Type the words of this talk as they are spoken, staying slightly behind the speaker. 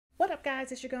What up,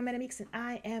 guys? It's your girl ManicMeeks, and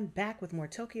I am back with more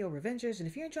Tokyo Revengers. And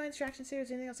if you're enjoying this reaction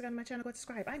series or anything else I got on my channel, go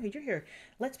subscribe. I'm here, you're here.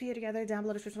 Let's be here together. Down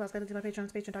below the description box, go to my Patreon,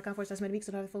 it's patreon.com/ManicMeeks,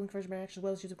 and other full length version reaction, as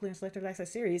well as YouTube clear and selected access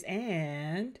series.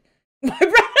 And my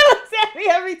brother looks at me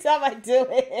every time I do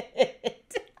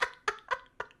it.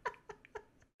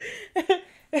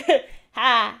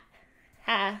 Ha.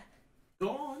 Go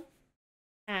on.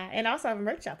 And also I have a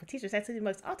merch shop with t-shirts, tattoos,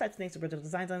 mugs, all types of things, original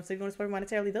designs on them. So if you want to support me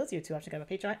monetarily, those are your two options. I got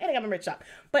my Patreon and I got my merch shop.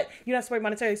 But you don't have to support me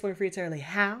monetarily, support me freetarily.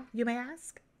 How, you may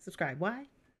ask? Subscribe. Why?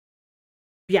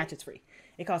 Biatch, it's free.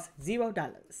 It costs $0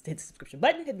 to hit the subscription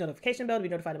button, hit the notification bell to be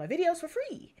notified of my videos for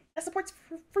free. That supports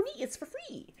for me. It's for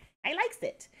free. I likes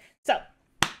it. So,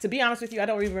 to be honest with you, I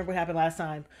don't even remember what happened last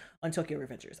time on Tokyo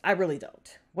Revengers. I really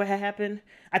don't. What had happened?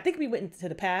 I think we went into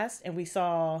the past and we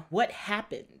saw what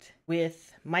happened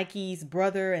with Mikey's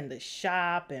brother and the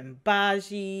shop and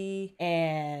Baji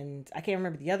and I can't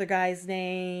remember the other guy's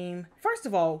name. First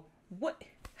of all,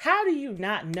 how do you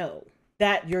not know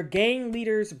that your gang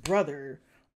leader's brother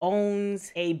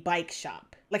owns a bike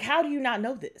shop? Like, how do you not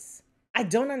know this? I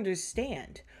don't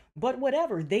understand. But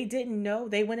whatever, they didn't know.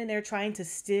 They went in there trying to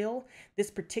steal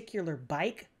this particular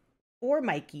bike for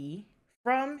Mikey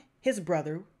from his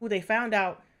brother, who they found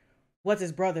out was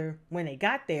his brother when they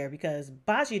got there because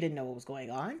Baji didn't know what was going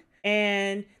on.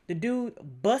 And the dude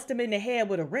busted him in the head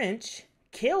with a wrench,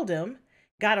 killed him,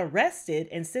 got arrested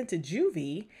and sent to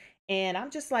juvie. And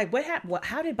I'm just like, what happened?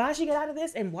 How did Baji get out of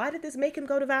this? And why did this make him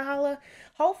go to Valhalla?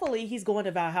 Hopefully he's going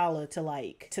to Valhalla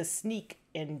to sneak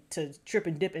and to trip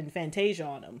and dip in Fantasia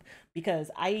on him, because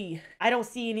I don't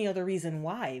see any other reason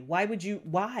why.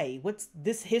 Why? What's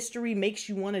this history makes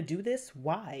you want to do this?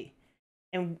 Why?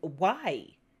 And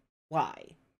why?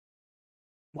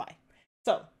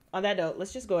 So on that note,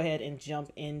 let's just go ahead and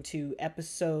jump into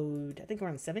episode, I think we're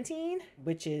on 17,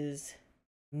 which is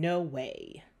No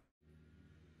Way.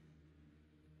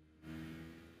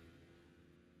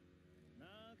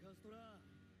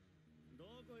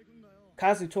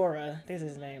 Kazutora, this is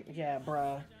his name. Yeah,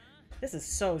 bruh. This is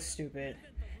so stupid.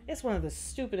 It's one of the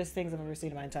stupidest things I've ever seen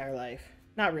in my entire life.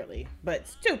 Not really, but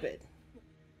stupid.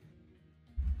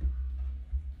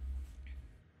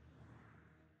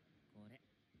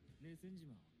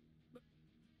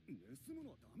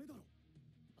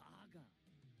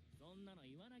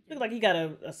 Looks like he got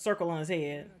a circle on his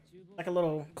head. Like a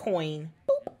little coin.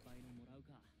 Boop.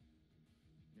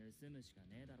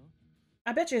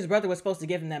 I bet you his brother was supposed to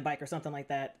give him that bike or something like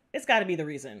that. It's got to be the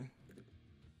reason.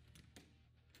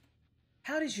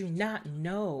 How did you not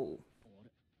know?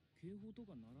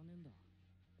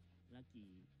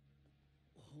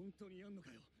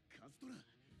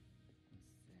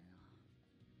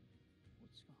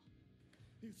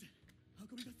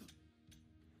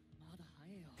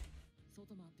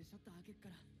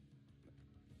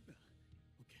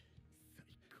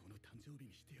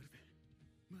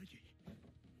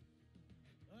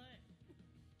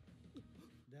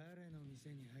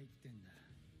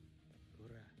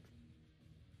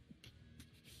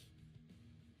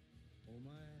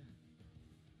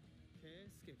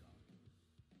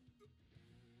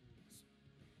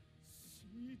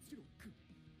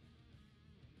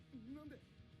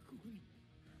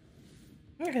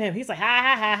 Look at him. He's like, ha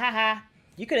ha ha ha ha.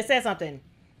 You could have said something.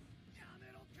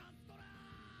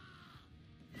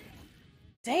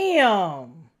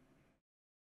 Damn.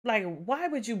 Like, why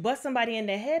would you bust somebody in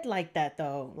the head like that,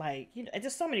 though? Like, you know,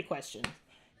 just so many questions.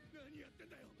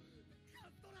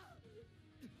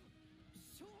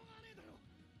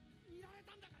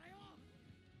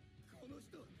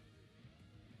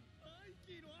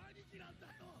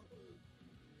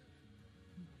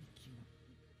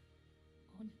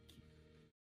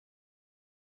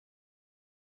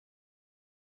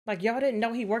 Like, y'all didn't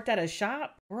know he worked at a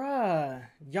shop? Bruh,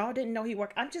 y'all didn't know he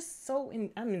worked. I'm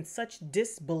in such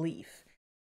disbelief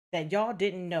that y'all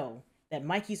didn't know that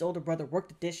Mikey's older brother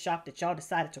worked at this shop that y'all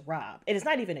decided to rob. And it's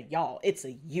not even a y'all, it's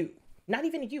a you. Not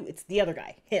even a you, it's the other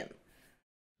guy, him.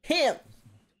 Him!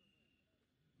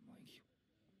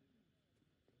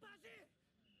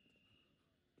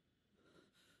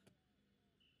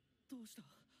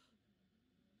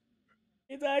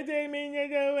 I didn't mean to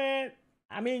do it.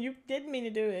 I mean, you didn't mean to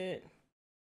do it.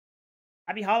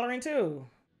 I'd be hollering too.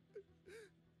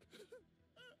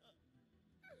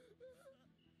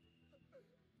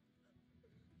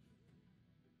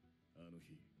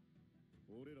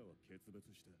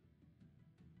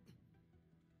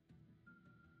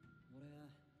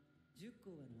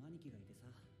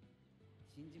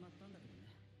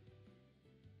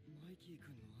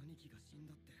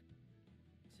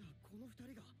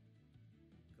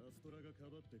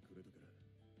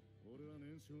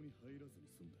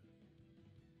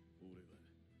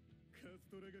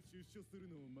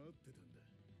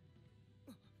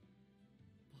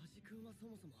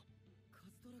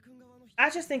 I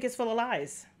just think it's full of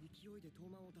lies.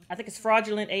 I think it's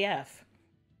fraudulent AF.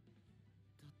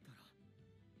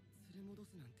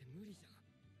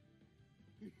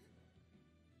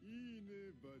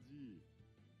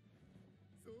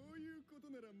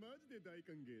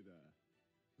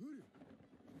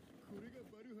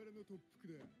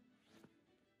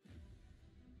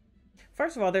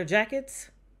 First of all, their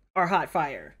jackets are hot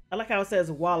fire. I like how it says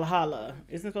Valhalla.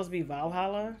 Isn't it supposed to be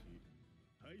Valhalla?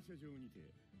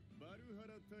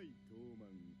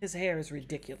 His hair is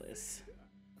ridiculous.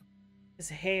 His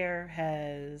hair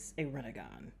has a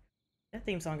Renegon. That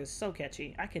theme song is so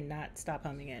catchy. I cannot stop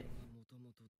humming it.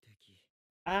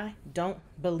 I don't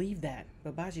believe that,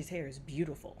 but Baji's hair is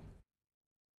beautiful.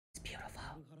 It's beautiful.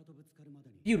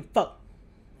 Beautiful.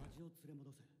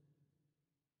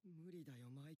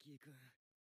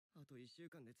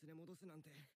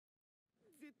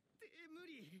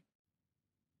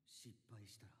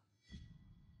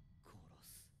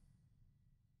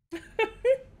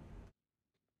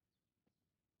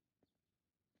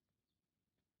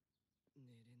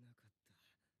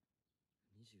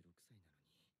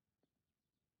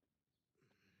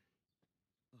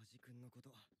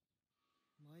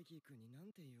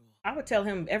 I would tell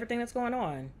him everything that's going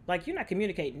on. Like, you're not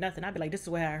communicating nothing. I'd be like, this is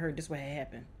what I heard, this is what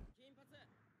happened.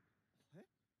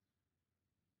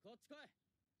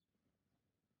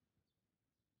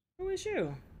 Who is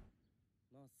you?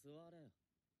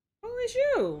 Who is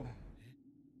you?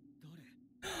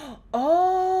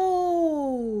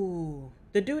 Oh,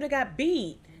 the dude that got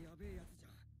beat.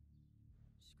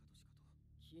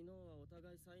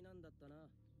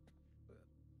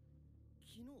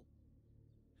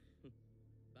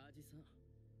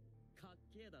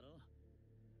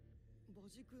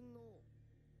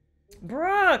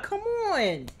 Bruh, come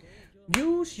on.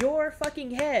 Use your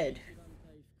fucking head.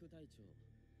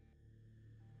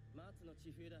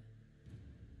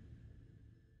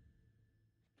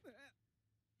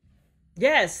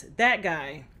 Yes, that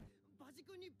guy.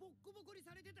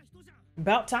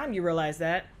 About time you realize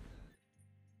that.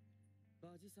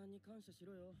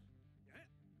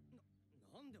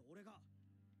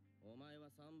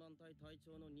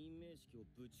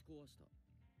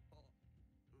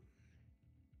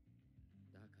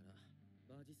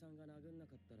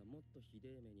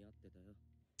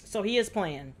 So he is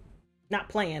playing. Not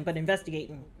playing, but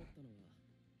investigating.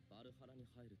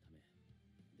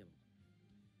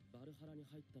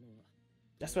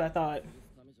 That's what I thought.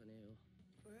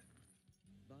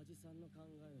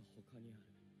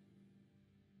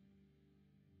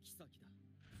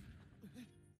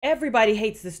 Everybody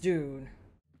hates this dude.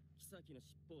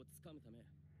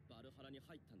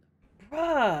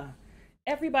 Bruh.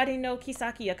 Everybody know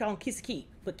Kisaki. I call him Kisaki.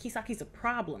 But Kisaki's a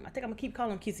problem. I think I'm gonna keep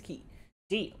calling him Kisaki.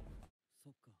 Deal.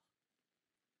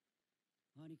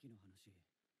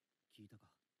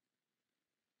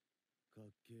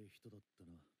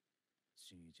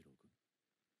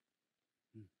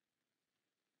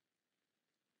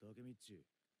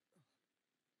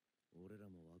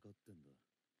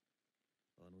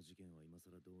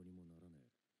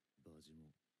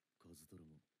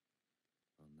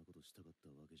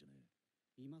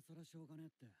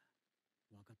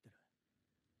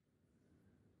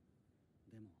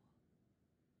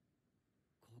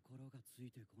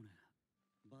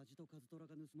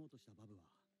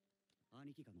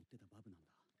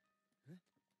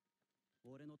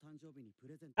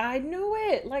 I knew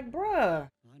it! Like, bruh.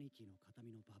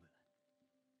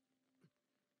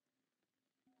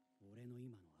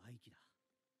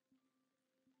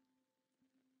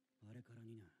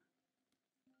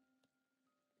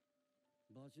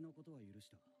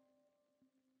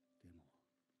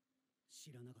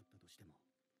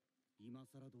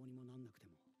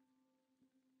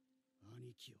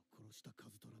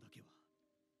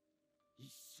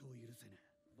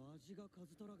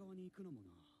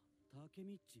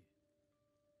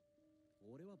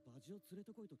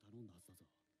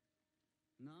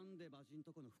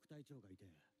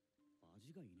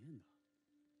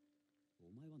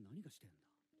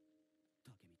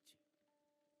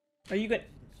 Are you good?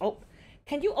 Oh,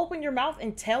 can you open your mouth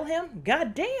and tell him?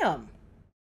 God damn.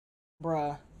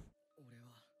 Bruh.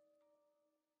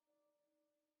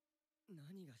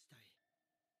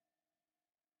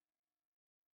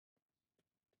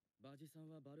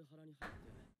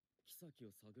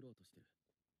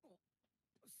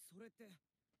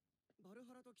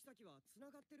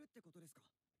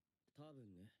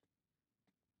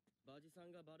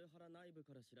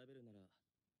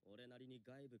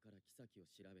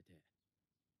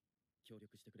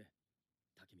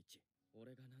 竹道、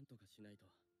俺が何とかしないと。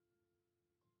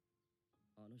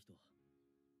あの人、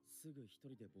すぐ一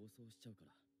人で暴走しちゃうか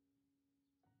ら。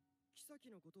妃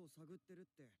のことを探ってるっ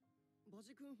て、バ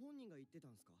ジ君本人が言ってた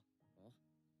んすか？あ、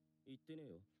言ってね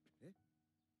えよ。え？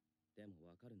で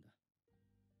もわかるんだ。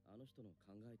あの人の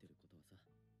考えてることはさ、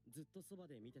ずっとそば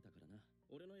で見てたからな。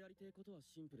俺のやりてえことは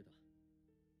シンプルだ。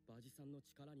バジさんの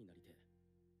力になりてえ。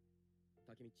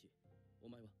竹道、お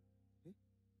前は？え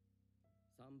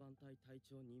？3番隊隊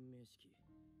長任命式。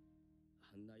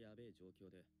あんなやべえ状況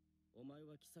で、お前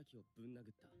は妃をぶん殴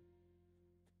った。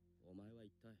お前は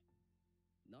一体、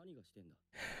何がしてんだ？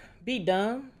 Be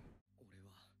dumb.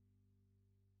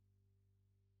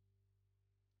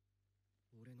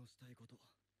 俺のしたいこと。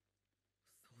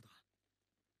そうだ。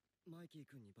マイキー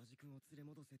君にバジ君を連れ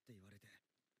戻せって言われて、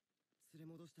連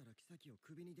れ戻したら妃を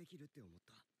クビにできるって思っ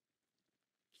た。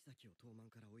妃を東満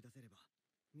から追い出せれば、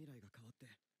未来が変わって、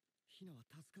ヒナは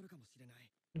助かるかもしれない。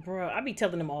Bro, I be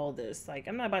telling them all this. Like,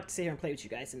 I'm not about to sit here and play with you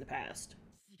guys in the past.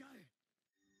 違う。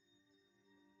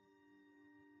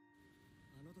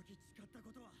あの時誓った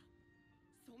ことは、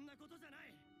そんなことじゃな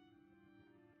い。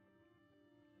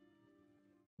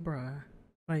Bruh.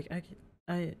 Like,東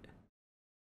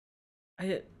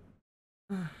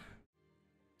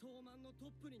満のト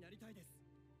ップになりたいです。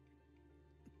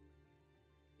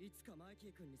いつかマイキ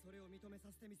ー君にそれを認め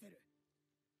させてみせる。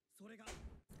それが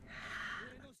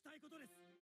俺のしたいことです。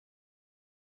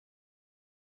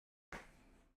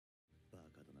バ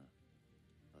カだな、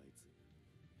あいつ。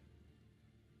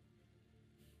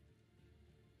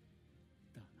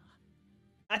だな。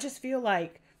I just feel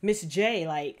like Miss J,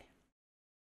 like,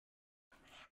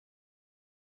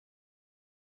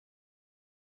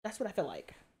 that's what I feel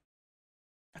like.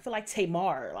 I feel like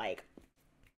Tamar, like,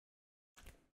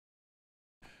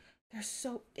 they're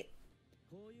so.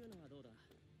 こういうのはどうだ？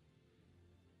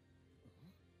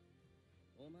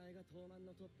お前が東満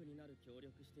のトップになる協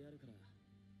力してやるから、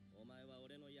お前は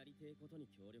俺のやりてえことに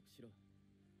協力しろ。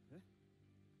え？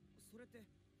それって、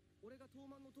俺が東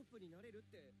満のトップになれる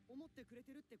って思ってくれて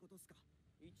るってことっすか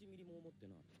？1ミリも思って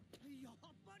な。やっ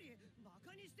ぱりバ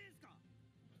カにしてんすか？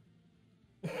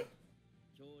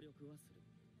協力はする。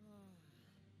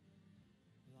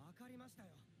わかりました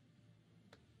よ。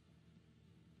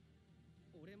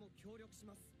俺も協力し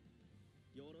ます。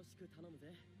よろしく頼む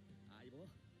ぜ、相棒。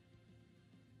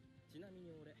ちなみ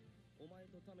に俺、お前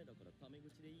とタメだからタメ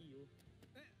口でいいよ。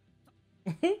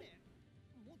も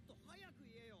っと早く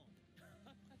言えよ。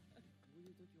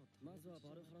まずは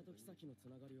バルハラと妃のつ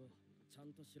ながりをちゃ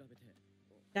んと調べて。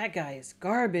That guy is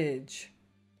garbage.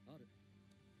 ある。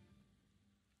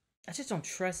I just don't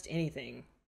trust anything.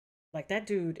 Like, that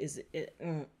dude is. こ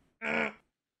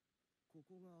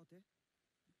こが当て？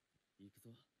行く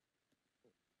ぞ。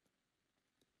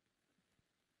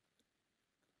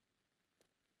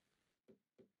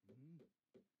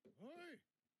おい、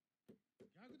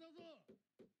客だぞ。こ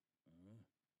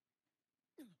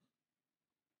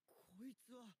い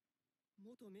つは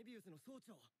元メビウスの総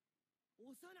長。幼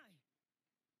い。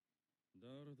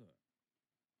誰だ、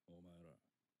お前ら。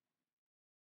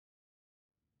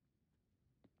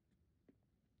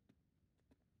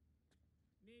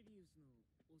メビウスの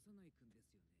幼い君で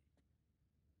すよね。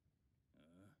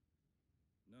あ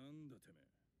あ、なんだてめえ。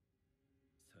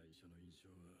最初の印象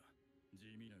は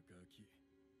地味なガキ。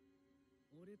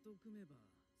俺と組めば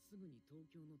すぐに東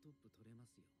京のトップ取れま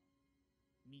すよ。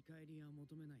見返りは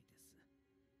求めないです。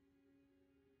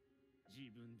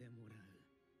自分でもらう。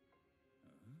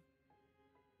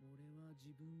俺は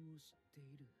自分を知って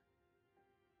いる。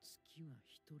月は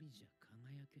一人じゃ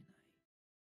輝けない。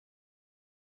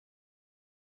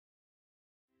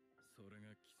それ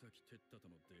がキサキテッタと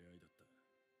の出会いだった。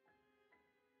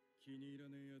気に入ら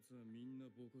ねえ奴はみん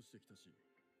なボコしてきたし、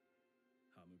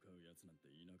歯向かう奴なんて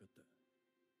いなかった。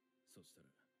そした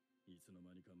らいつの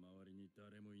間にか周りに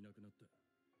誰もいなくなった。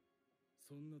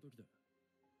そんな時だ、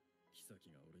キサ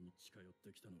キが俺に近寄っ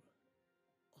てきたのは。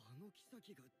あのキサ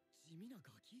キが地味な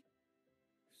ガキ？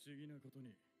不思議なこと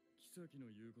にキサキの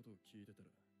言うことを聞いてた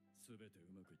ら全てう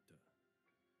まくいった。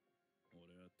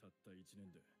俺はたった1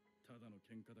年でただの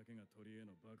喧嘩だけが取り柄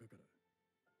のバカから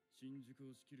新宿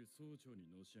を仕切る総長に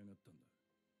のし上がったんだ。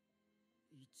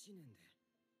1年で。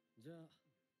じゃあ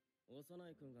幼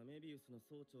い君がメビウスの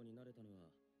総長になれたの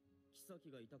は妃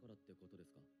がいたからってことで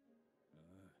すか？あ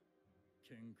あ、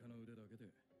喧嘩の腕だけで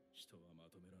人はま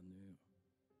とめらんねえ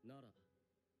よ。なら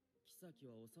妃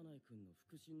は幼い君の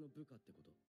腹心の部下ってこ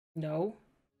と？ No.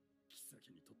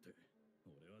 妃にとって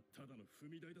俺はただの踏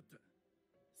み台だった。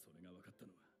それが分かった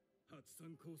のは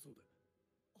83構想だ。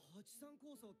83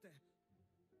構想って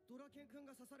ドラケン君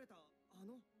が刺されたあ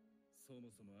の？そ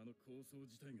もそもあの構想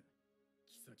自体が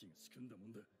妃が仕組んだも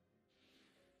んだ。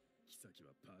妃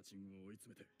はパーチンを追い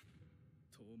詰めて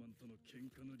トーマンとの喧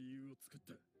嘩の理由を作っ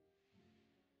た。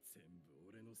全部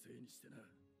俺のせいにしてな。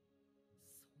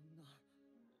そんな、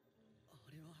あ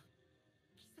れは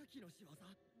妃の仕業？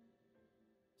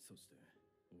そして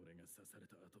俺が刺され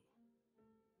た後、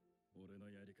俺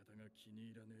のやり方が気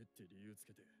に入らねえって理由つ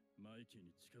けてマイキー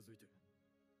に近づいて、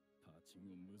パーチン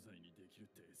を無罪にでき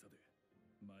るって餌で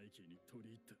マイキーに取り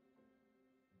入った。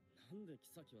なんで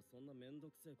妃はそんなめんど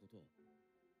くせえことを。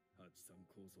83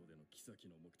構想での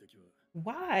妃の目的は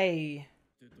Why?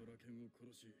 テトラケンを殺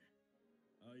し、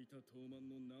空いたトーマン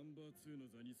のナンバー2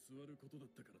の座に座ることだ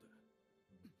ったからだ。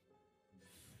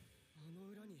あ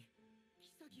の裏に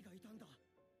妃がいたんだ。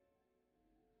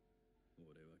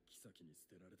俺は妃に捨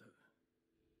てられた。だ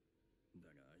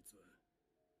があいつは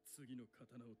次の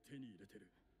刀を手に入れて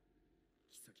る。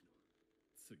妃の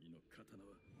次の刀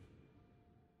は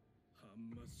ハン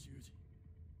マ囚人。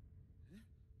え？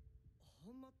ハ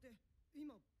ンマって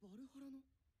今バルハラの？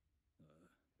ああ。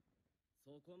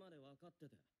そこまで分かって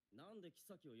てなんで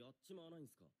妃をやっちまわないん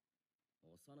すか。幼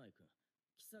い君、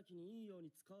妃にいいように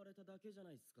使われただけじゃ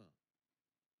ないっすか。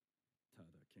た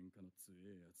だ喧嘩の強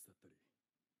えやつだったり、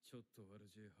ちょっと悪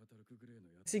知恵働くぐらい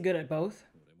のやつ。Is he good at both?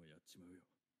 俺もやっちまうよ。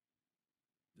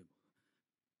でも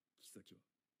妃は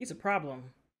He's a problem.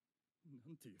 な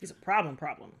んていうか He's a problem.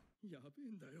 やべえ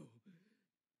んだよ。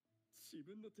自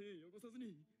分の手汚さず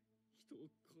に人を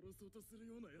殺そうとする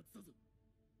ようなやつだぞ。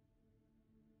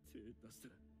手出した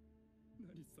ら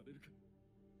何されるか。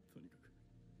とにかく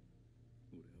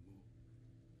俺はもう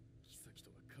妃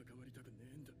とは関わりたくね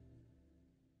えんだ。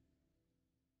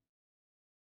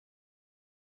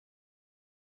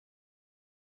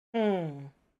こ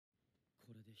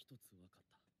れで一つ分かっ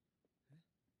た。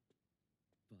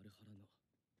バルハラの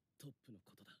トップの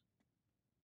ことだ。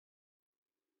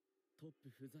トッ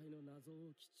プ不在の謎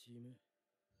多きチーム。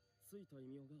ついた異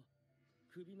名が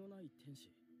首のない天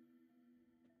使。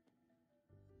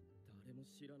誰も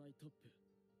知らないトップ。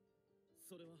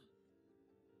それは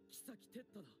妃テ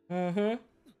ッタだ。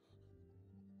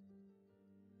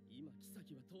今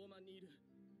妃は東満にいる。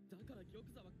だから玉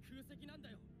座は空席なんだ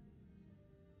よ。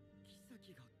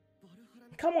妃がバルハラ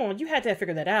の。 Come on, you had to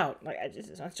figure that out. Like,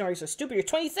 I'm sorry, you're so stupid. You're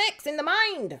 26 in the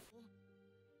mind.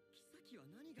 妃は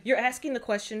何が？ You're asking the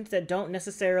questions that don't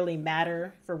necessarily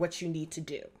matter for what you need to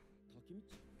do.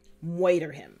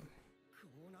 Waiter him.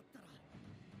 こうなったら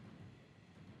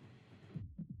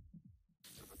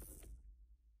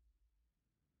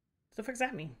What the fuck does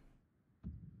that mean?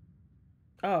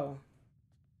 Oh.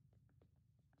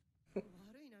 悪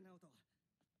いな、ナオト。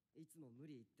いつも無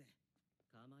理言って。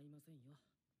構いませんよ。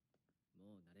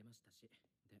もう慣れましたし。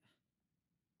で、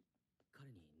彼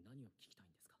に何を聞きたいん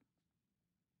ですか？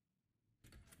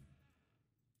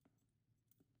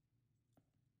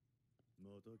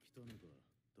また来たのか、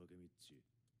タケミッチ。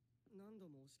何度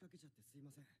も押しかけちゃってすい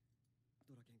ません、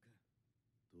ドラケン君。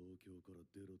東京から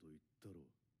出ろと言ったろ。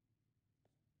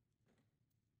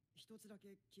一つだ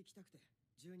け聞きたくて。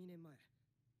12年前、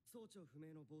総長不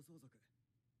明の暴走族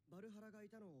バルハラがい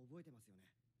たのを覚えてますよね。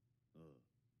ああ。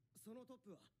そのトッ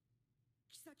プは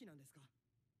妃なんですか？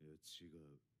いや違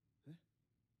う。え？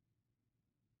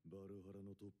バルハラ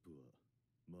のトップは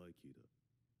マイキーだ。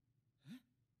え？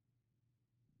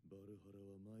バルハラ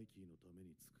はマイキーのため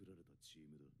に作られたチー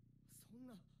ムだ。そ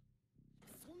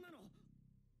んなの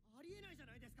ありえないじゃ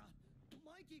ないですか。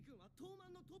マイキー君は東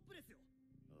満のトップですよ。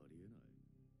ありえない。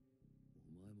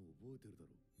お前も覚えてるだ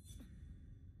ろ。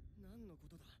何のこ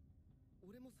とだ。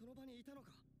俺もその場にいたの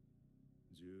か。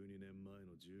12年前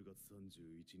の10月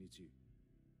31日、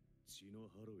血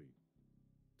のハロウィン。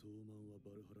東満は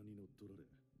バルハラに乗っ取られ、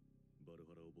バル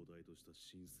ハラを母体とした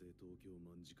新生東京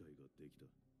卍会ができた。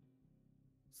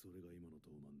それが今の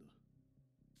東満だ。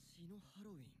血のハ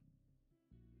ロウィン。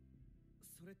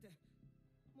それって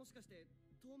もしかして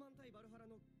東満対バルハラ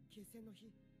の決戦の日？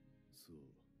そう。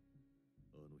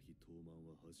あの日東満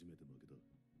は初めて負けた。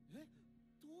え？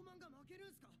東満が負ける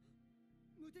んすか？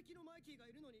無敵のマイキーが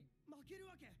いるのに負ける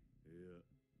わけ？いや、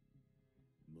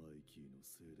マイキーの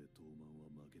せいで東満は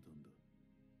負けたんだ。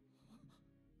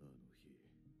あの日、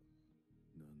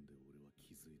なんで俺は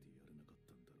気づいてやれなかっ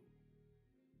たんだろう。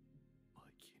マ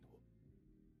イキーの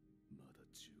まだ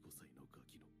15歳のガ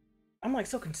キの。I'm like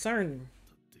so concerned.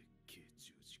 たでっけえ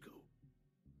十字架を。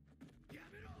や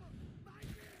めろ、マイ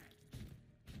キー！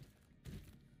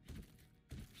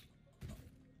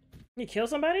 You kill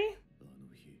somebody? あ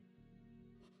の日、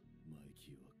マイ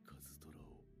キーはカズトラ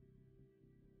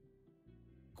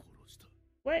を殺した。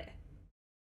What?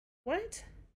 What?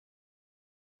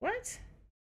 What?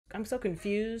 I'm so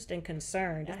confused and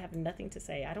concerned. I have nothing to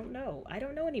say. I don't know. I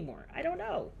don't know anymore. I don't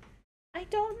know. I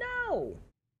don't know.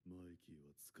 マイキー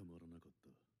は捕まらなかった。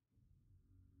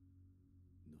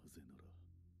なぜなら、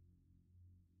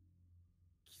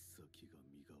妃が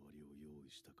身代わりを用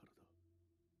意したからだ。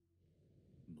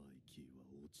マイキーは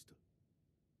落ちた。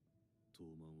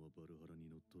東満はバルハラに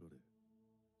乗っ取られ、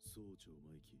総長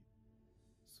マイキー、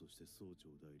そして総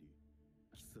長代理、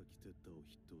妃テッタを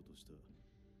筆頭とした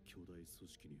巨大組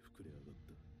織に膨れ上がっ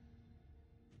た。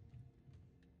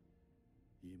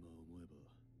今思えば、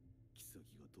妃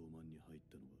が東満に入っ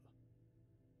たのは、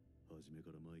初め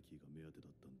からマイキーが目当てだ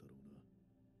ったんだろうな。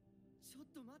ちょっ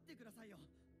と待ってくださいよ。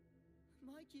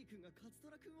マイキー君がカツ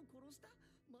トラ君を殺した？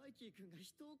マイキー君が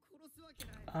人を殺すわけ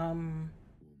ない。お前はあ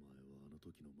の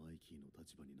時のマイキーの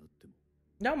立場になっても。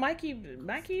No,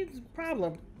 Mikey's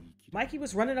problem. Mikey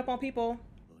was running up on people.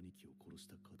 兄貴を殺し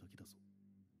た仇だぞ。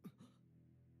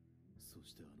そ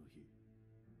してあの日、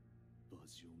バ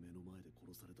ジを目の前で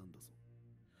殺されたんだぞ。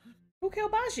Who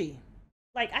killed Baji?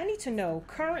 Like, I need to know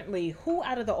currently who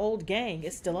out of the old gang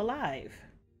is still alive.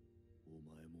 お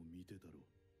前も見てたろ、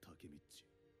タケミッチ。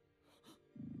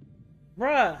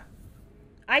Bruh,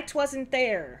 I wasn't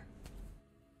there.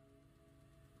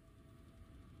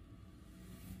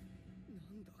 な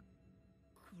んだ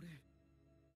これ。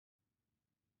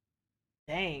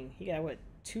Dang, he got what,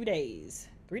 2 days?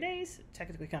 3 days?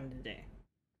 Technically counting today.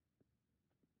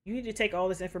 You need to take all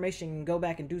this information and go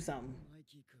back and do something. マイ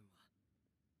キー君は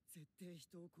絶対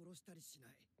人を殺したりしな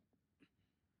い。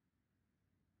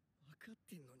分かっ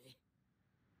てんのに。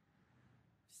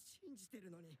信じてる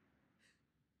のに。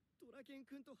ドラケン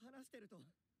君と話してると、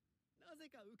なぜ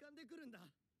か浮かんでくるんだ。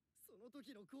その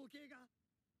時の光景が。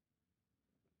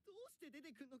どうして出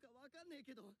てくるのかわかんねえ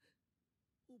けど、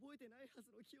覚えてないはず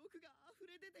の記憶が溢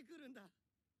れ出てくるんだ。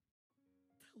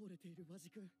倒れているバジ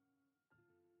君、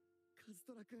カズ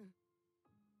トラ君、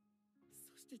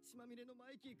そして血まみれの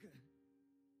マイキー君。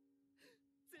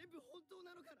全部本当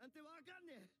なのかなんてわかん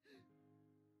ねえ。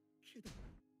けど、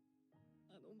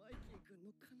あのマイキー君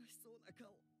の悲しそうな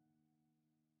顔。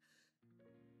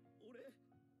俺、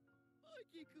マイ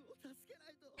キー君を助けな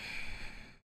いと。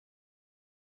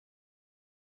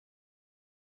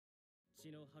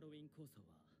血のハロウィン構想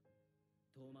は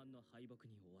東満の敗北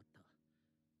に終わった。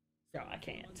No, I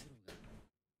can't.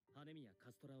 羽宮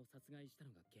カストラを殺害した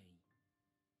のが原因。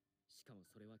しかも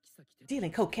それは妃テッタ。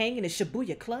 Dealing cocaine in a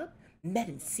Shibuya club? Met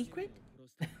in secret?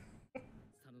 佐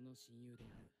野の親友で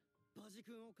ある。バジ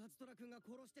君をカズトラ君が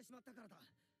殺してしまったからだ。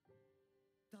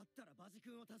だったらバジ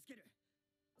君を助ける。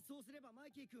そうすればマ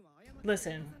イキー君は謝って。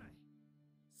 Listen.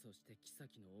 そして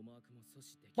妃の思惑も阻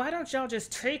止できる。 Why don't y'all just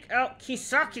take out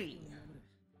Kisaki?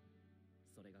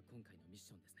 それが今回のミッシ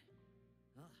ョンですね。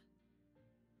ああ。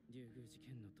竜宮事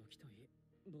件の時といい、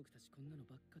僕たちこんなの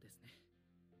ばっかですね。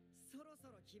そろそ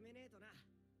ろ決めねえとな。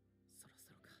そろ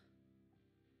そろか。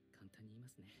簡単に言いま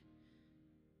すね。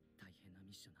大変な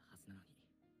ミッションなはずなの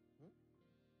に。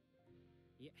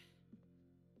いえ。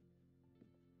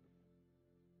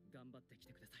頑張ってき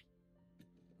てください。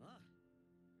あ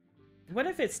あ。What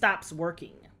if it stops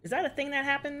working? Is that a thing that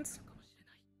happens? かもしれ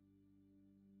な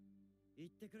い。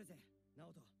行ってくるぜ、ナ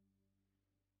オト。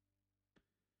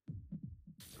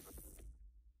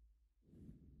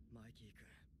マイキー君、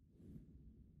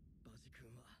バジ君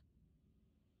は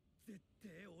絶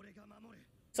対俺が守る。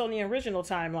 So in the original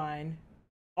timeline,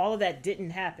 all of that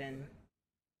didn't happen.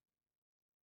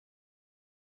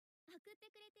 送って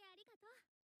くれてありがとう。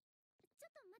ちょ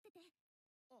っと待ってて。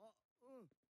あ、うん。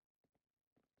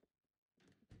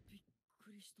びっくりした。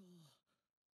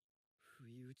不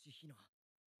意打ちひな。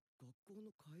学校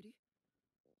の帰り？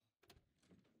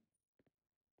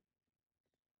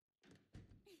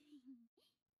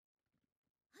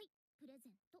はい、プレゼ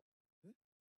ント。え？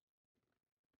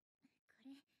こ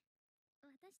れ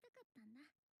渡したかったんだ。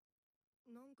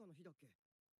なんかの日だっけ？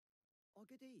開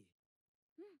けていい？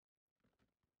うん。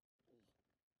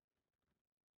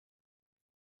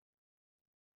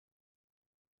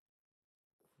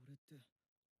これって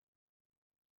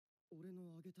俺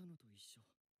のあげたのと一緒。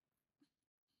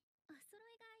お揃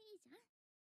いがいいじゃん。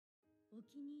お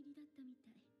気に入りだったみた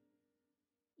い。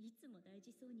いつも大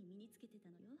事そうに身につけてた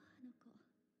のよ、あの子。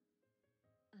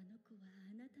あの子は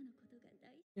あなたのことが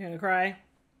大好き。 You're gonna cry?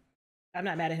 I'm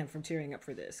not mad at him for tearing up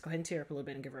for this. Go ahead and tear up a little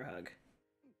bit and give her a hug. 泣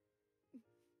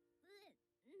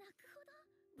くほど。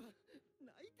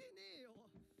泣いてねえよ。ほ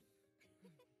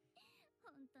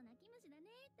んと泣き虫だ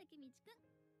ね、竹道くん。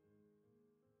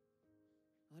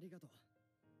ありがとう。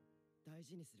大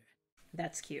事にする。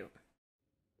 That's cute.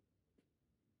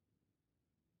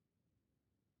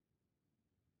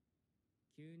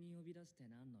 急に呼び出して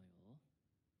なんのよ。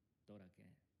ドラケ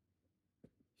ン。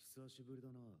久しぶりだ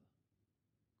な、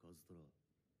カズトラ。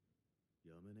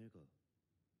やめねえか、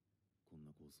こん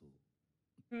な構想。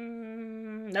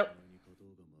Nope. お前に勝と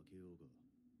うが負けようが、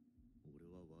俺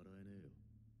は笑えねえよ。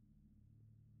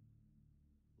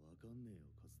わかんねえよ、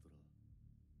カズトラ。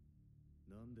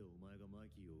なんでお前がマイ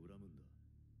キーを恨むんだ。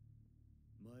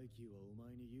マイキーはお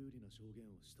前に有利な証言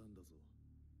をしたんだぞ。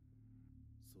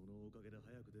そのおかげで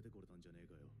早く出てこれたんじゃねえ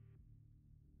かよ。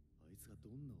あいつがど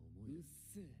んな思い。うっ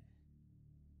せえ。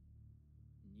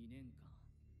2年間。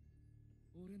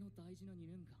俺の大事な2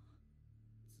年間。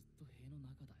ずっと塀の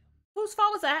中だよ。Whose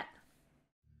fault was that?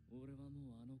 俺は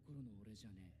もうあの頃の俺じ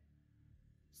ゃねえ。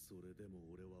それでも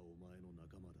俺はお前の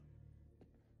仲間だ。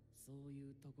そう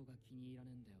いうとこが気に入ら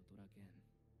ねえんだよ、ドラケン。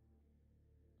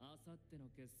あさって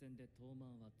の決戦でトーマ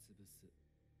ンは潰す。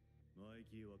マイ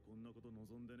キーはこんなこと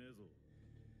望んでねえぞ。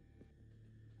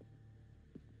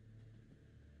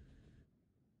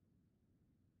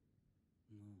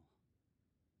も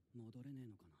う戻れねえ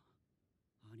のか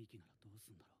な。兄貴ならどうす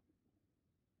んだろ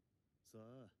う。さ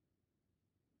あ、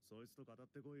そいつと語っ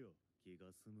てこいよ、気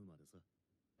が済むまでさ。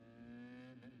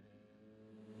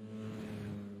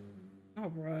Oh,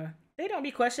 bruh. They don't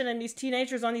be questioning these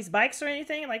teenagers on these bikes or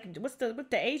anything. Like, what's the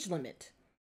age limit?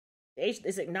 The age,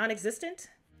 is it non-existent?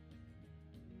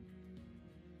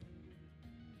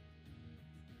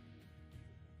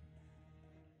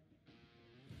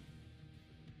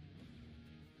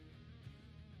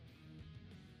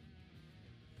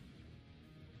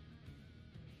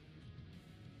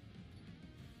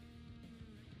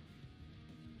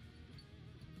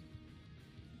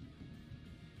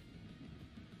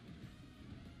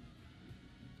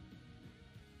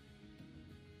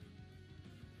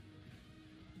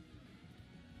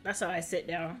 That's how I sit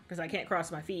down, because I can't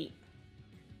cross my feet.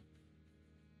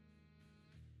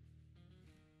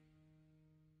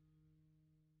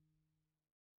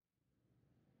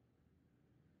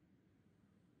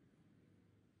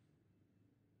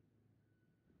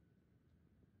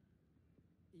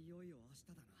 いよいよ明日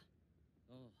だな。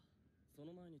ああ、そ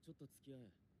の前にちょっと付き合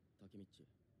え、タケミッチ。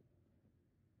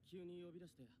急に呼び出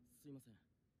してすいません。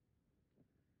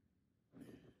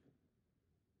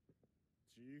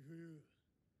チーフユー、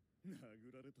殴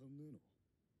られたんねえの。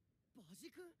バジ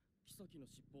君、妃の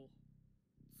尻尾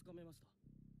つかめました。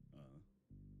ああ、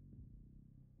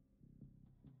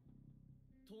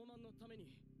トーマンのために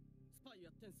スパイ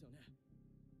やってんすよね。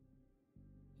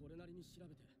俺なりに調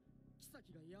べて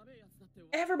妃がやべえやつだって。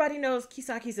 Everybody knows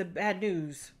Kisaki's a bad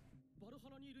news. バル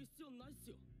ハラにいる必要ないっす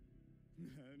よ。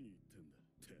何言ってんだ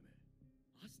てめえ。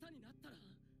明日になったら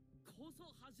構想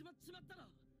始まっちまったら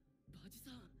バジ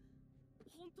さん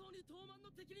本当にトーマンの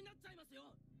敵になっちゃいます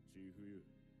よ。チーフユ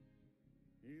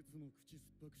ー、いつも口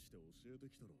酸っぱくして教えて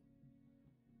きたろ。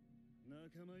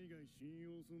仲間以外信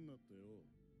用すんなってよ。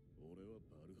俺は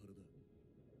バルハラだ。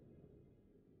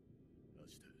明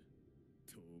日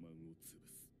トーマンを潰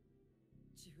す。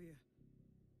チフユ、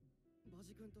バ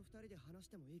ジ君と二人で話し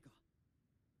てもいいか。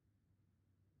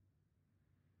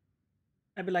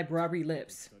 I'd be like Robbery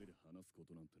Lips. 二人で話すこ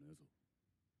となんてねえぞ。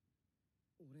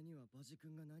俺にはバジ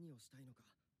君が何をしたいのか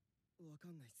わか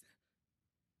んないっす。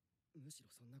むしろ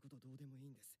そんなことどうでもいい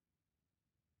んです。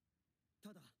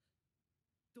ただ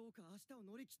どうか明日を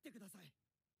乗り切ってください。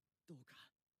どうか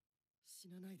死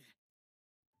なないで。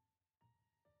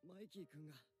マイキー君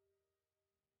が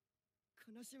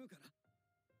悲しむから。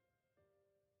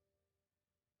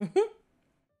あ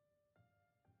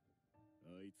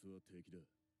いつは敵だ。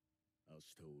明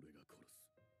日俺が殺す。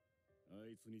あ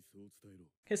いつにそう伝えろ。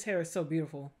 His hair is so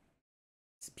beautiful.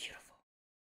 It's beautiful.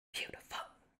 Beautiful.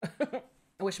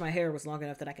 I wish my hair was long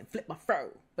enough that I can flip my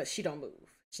fro, but she don't move.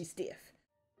 She's stiff.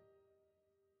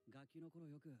 ガキの頃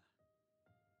よく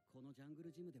このジャング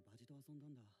ルジムでバジと遊んだ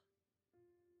んだ。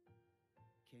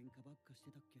喧嘩ばっかし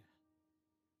てたっけ。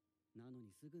なの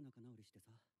にすぐ仲直りして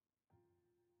さ。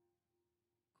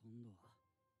今度は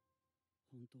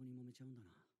本当に揉めちゃうんだ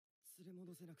な。連れ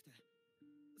戻せなくて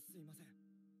すいません。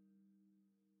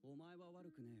お前は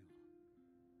悪くねえよ。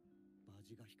バ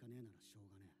ジが引かねえならしょう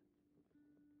がねえ。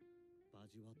バ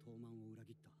ジはトーマンを裏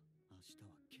切った。明日は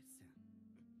決戦。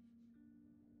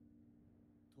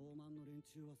トーマンの連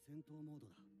中は戦闘モード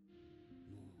だ。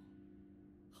もう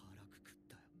腹くくっ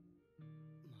たよ。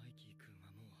マイキー君は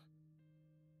もう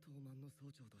トーマンの総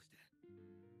長として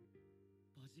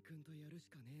バジ君とやるし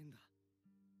かねえんだ。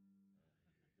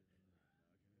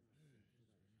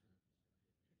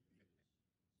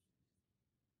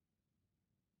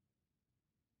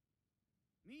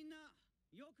みんな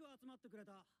よく集まってくれ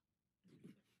た。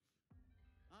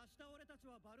明日俺たち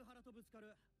はバルハラとぶつか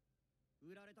る。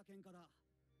売られた喧嘩だ。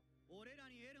俺ら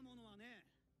に得るものはねえ。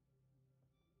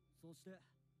そして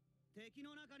敵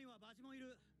の中にはバジもい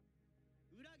る。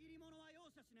裏切り者は容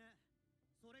赦しねえ。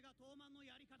それが東卍の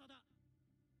やり方だ。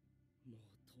もう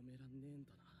止めらんねえん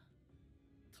だな、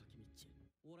タケミッチ。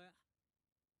俺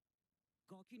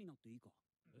ガキになっていいか？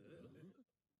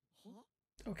は？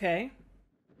 Okay.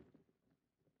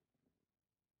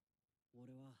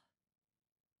 俺は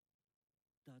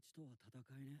ダチとは戦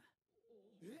えね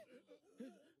え。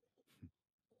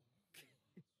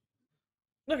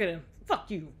 Look at him.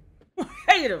 Fuck you.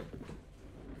 Hate him.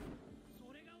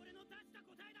 それが俺の出した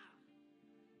答えだ。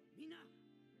みんな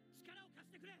力を貸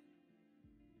してくれ。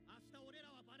明日俺ら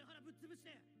はバルハラぶっ潰し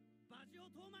てバジを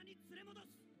東卍に連れ戻す。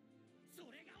そ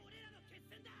れが俺らの決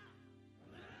戦だ。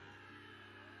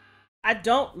 I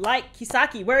don't like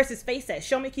Kisaki. Where is his face at?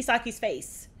 Show me Kisaki's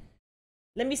face.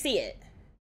 Let me see it.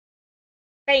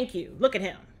 Thank you. Look at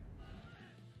him.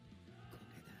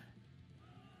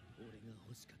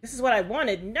 This is what I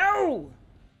wanted. No!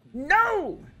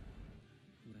 No!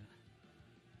 俺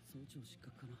総長失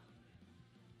格かな。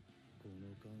こ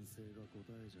の完成が答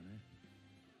えじゃね。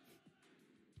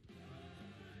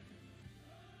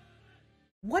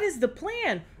 What is the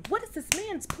plan? What is this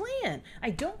man's plan?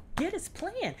 I don't get his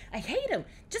plan. I hate him.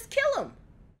 Just kill him.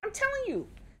 I'm telling you.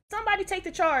 Somebody take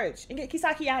the charge and get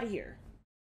Kisaki out of here.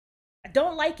 I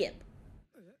don't like him.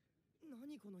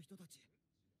 何この人たち。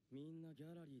みんなギ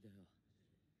ャラリーだよ。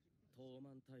東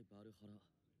卍対バルハラ。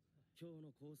今日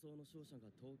の構想の勝者が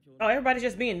東京。 Oh, everybody's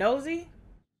just being nosy?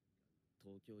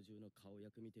 東京中の顔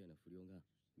役みたいな不良が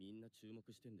みんな注目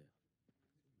してんだよ。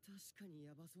確かに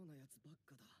ヤバそうなやつばっ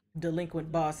かだ。 Delinquent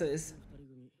bosses. 二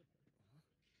人組。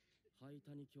ハイ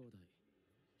タニ兄弟。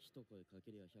一声か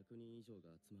けりゃ100人以上が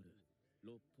集まる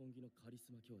六本木のカリス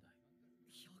マ兄弟。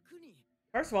100人。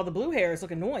 First of all, the blue hair is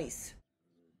looking nice.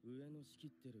 上の仕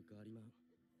切ってるガリマン。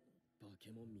バ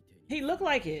ケモンみてえに。 He looked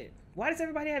like it. Why does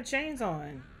everybody have chains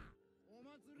on? お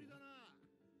祭りだな。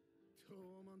東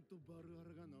卍とバルハ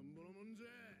ラがなんぼのもんじゃ。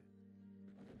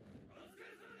お疲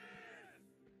れ様で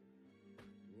す。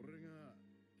俺が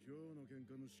今日の喧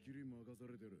嘩の仕切り任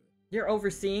されてる。 You're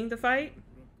overseeing the fight?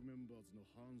 ブラックメンバーズの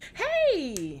ハンス。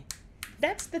 Hey!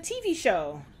 That's the TV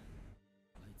show.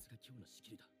 あいつが今日の仕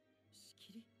切りだ。仕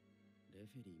切り？レ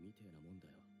フェリーみてえなもんだ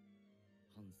よ。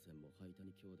ハンセンもハイタ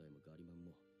ニ兄弟もガリマン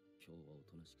も今日はお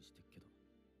となしくしてっけど。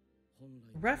本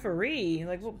来 Referee?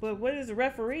 Like, what is a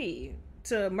referee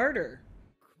to murder?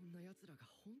 こんな奴らが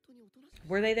本当におとなしく。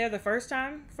 Were they there the first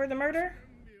time for the murder?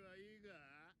 準備はいいか？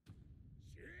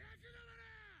主役だか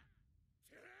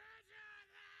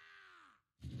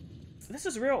ら。This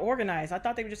is real organized. I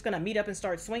thought they were just gonna meet up and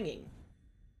start swinging.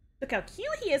 Look how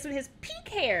cute he is with his pink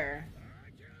hair.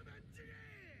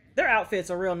 Their outfits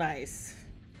are real nice.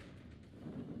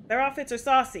 Their outfits are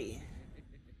saucy.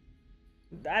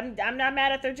 I'm not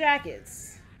mad at their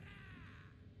jackets.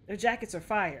 Their jackets are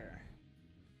fire.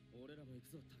 俺らも行く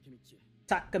ぞ、タ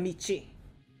ケミッチ。 Takamichi.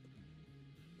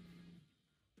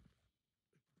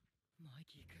 マイ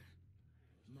キー君。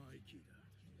マイキーだ。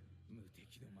無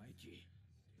敵のマイキー。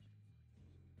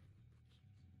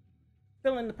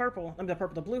 Fill in the purple. I mean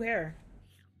the blue hair.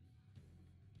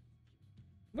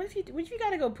 What if you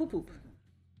gotta go poop poop?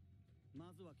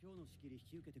 まずは今日の仕切り引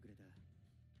き受けてくれて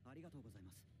ありがとうござい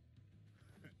ます。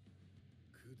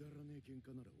くだらねえ喧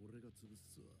嘩なら俺が潰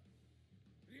すぞ。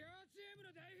両チーム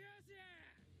の代表者。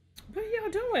 What are y'all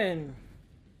doing?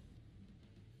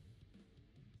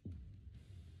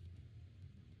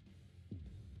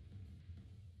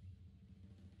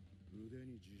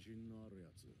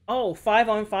 Oh,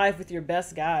 5-on-5 with your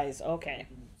best guys. Okay.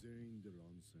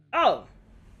 Oh,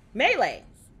 melee.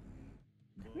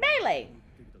 Melee.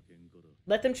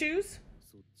 Let them choose.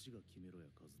 そっちが決めろや、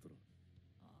カズトラ。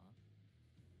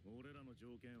俺らの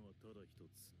条件はただ一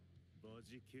つ。バ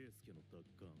ジケイスケの奪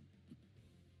還。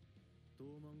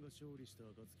東卍が勝利した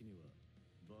暁には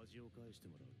バジを返して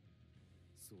もらう。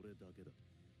それだけだ。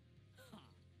はあ、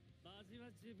バジ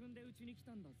は自分でうちに来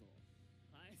たんだぞ。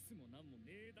返すもなんも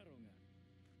ねえだろうが。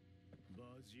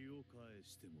バジを返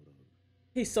してもらう。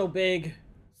 He's so big.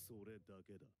 それだ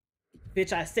けだ。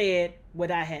 Bitch, I said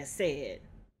what I had said.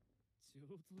 上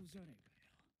等じゃねえか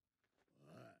よ。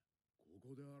おい、こ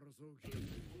こで争う気。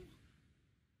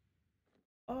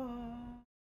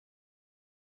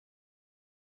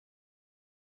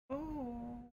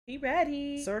 Oh, he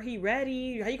ready. Sir, he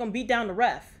ready. How you gonna beat down the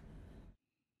ref?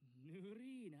 ぬ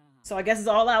りーな。 So I guess it's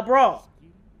all out brawl.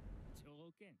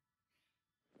 条件。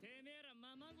てめえら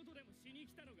ままごとでもしに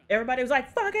来たのが。 Everybody was like,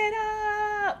 fuck it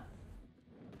up.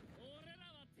 俺ら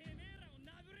はてめえらを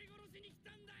殴り殺しに来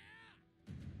たんだよ。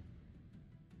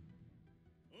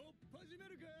おっ始め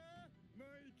るか、マ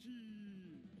イキ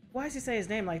ー。 Why does he say his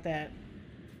name like that?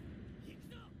 行く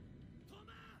ぞ。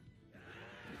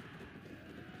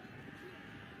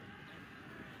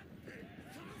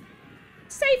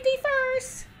Safety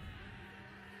first.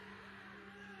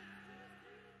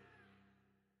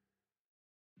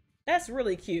 That's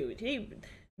really cute.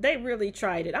 They really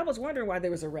tried it. I was wondering why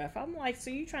there was a ref. I'm like, so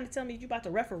you trying to tell me you about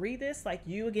to referee this? Like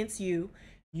you against you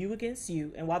against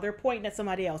you. And while they're pointing at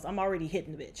somebody else, I'm already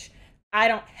hitting the bitch. I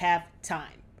don't have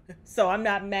time. So I'm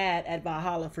not mad at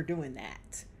Valhalla for doing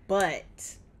that.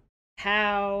 But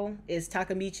how is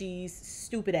Takamichi's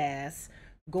stupid ass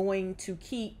going to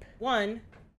keep, one,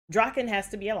 Draken has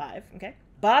to be alive, okay?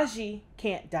 Baji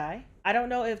can't die. I don't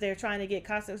know if they're trying to get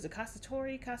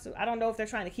Kasatori? I don't know if they're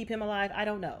trying to keep him alive. I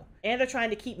don't know. And they're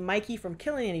trying to keep Mikey from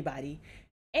killing anybody.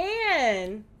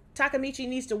 And Takamichi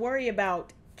needs to worry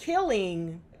about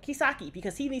killing Kisaki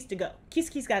because he needs to go.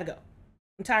 Kisaki's got to go.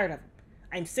 I'm tired of him.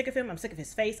 I'm sick of him. I'm sick of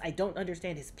his face. I don't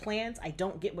understand his plans. I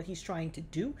don't get what he's trying to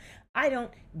do. I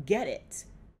don't get it.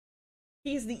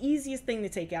 He's the easiest thing to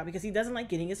take out because he doesn't like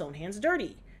getting his own hands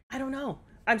dirty. I don't know.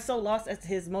 I'm so lost as to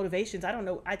his motivations. I don't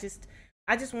know. I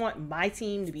just want my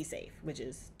team to be safe, which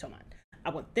is Toman. I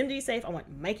want them to be safe. I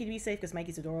want Mikey to be safe because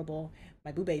Mikey's adorable.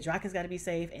 My Bube Draken's got to be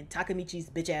safe. And Takamichi's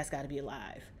bitch ass got to be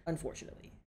alive,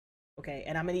 unfortunately. Okay,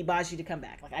 and I'm going to need Baji to come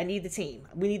back. Like, I need the team.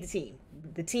 We need the team.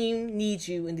 The team needs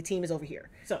you, and the team is over here.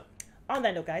 So, on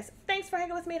that note, guys, thanks for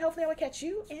hanging with me, and hopefully I will catch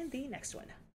you in the next one.